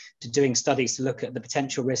to doing studies to look at the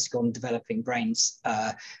potential risk on developing brains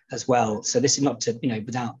as well. So this is not to,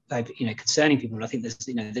 without, concerning people. I think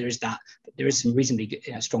there's there is some reasonably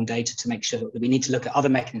strong data to make sure that we need to look at other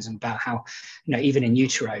mechanisms about how, even in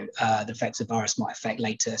utero, the effects of virus might affect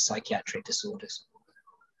later psychiatric disorders.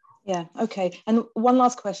 Yeah, okay. And one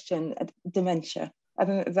last question, dementia. I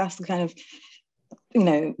mean, that's the kind of,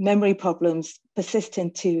 memory problems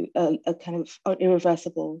persistent to a kind of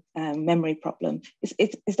irreversible memory problem.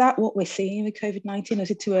 Is that what we're seeing with COVID-19, or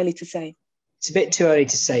is it too early to say? It's a bit too early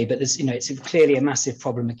to say, but there's, it's clearly a massive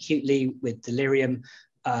problem acutely with delirium.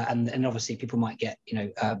 And obviously people might get,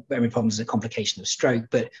 memory problems as a complication of stroke,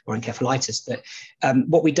 or encephalitis. But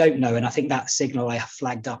what we don't know, and I think that signal I have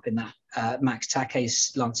flagged up in that Max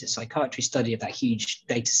Take's Lancet Psychiatry study of that huge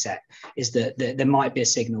data set, is that there might be a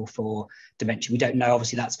signal for dementia. We don't know.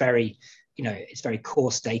 Obviously, that's very, it's very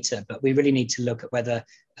coarse data, but we really need to look at whether,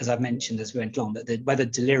 as I've mentioned as we went along, whether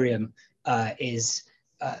delirium is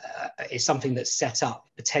something that's set up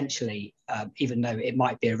potentially, even though it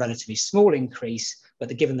might be a relatively small increase,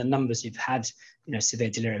 but given the numbers you've had, severe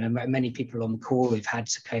delirium, and many people on the call who've had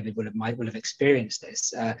COVID will have experienced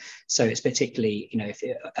this. So it's particularly, if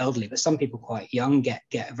you're elderly, but some people quite young get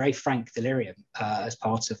a very frank delirium as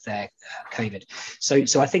part of their COVID.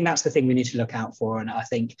 So I think that's the thing we need to look out for, and I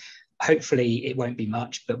think hopefully it won't be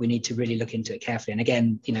much, but we need to really look into it carefully. And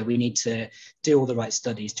again, we need to do all the right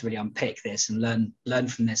studies to really unpick this and learn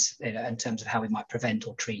from this in terms of how we might prevent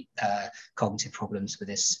or treat cognitive problems with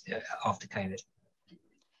this after COVID.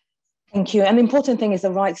 Thank you. And the important thing is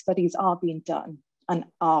the right studies are being done and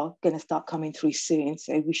are going to start coming through soon.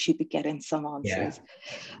 So we should be getting some answers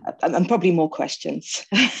and probably more questions.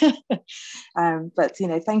 But,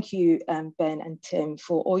 thank you, Ben and Tim,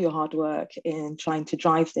 for all your hard work in trying to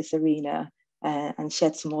drive this arena and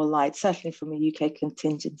shed some more light, certainly from a UK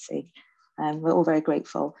contingency. We're all very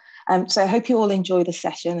grateful. So I hope you all enjoy the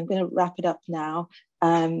session. I'm going to wrap it up now.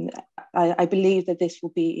 I believe that this will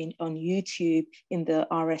be on YouTube in the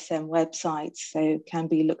RSM website, so can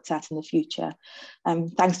be looked at in the future.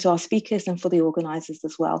 Thanks to our speakers and for the organisers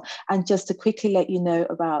as well. And just to quickly let you know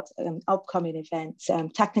about upcoming events,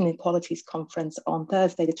 Tackling Inequalities Conference on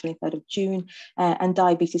Thursday, the 23rd of June, and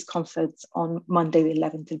Diabetes Conference on Monday, the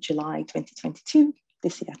 11th of July, 2022,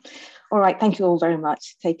 this year. All right, thank you all very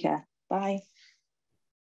much. Take care. Bye.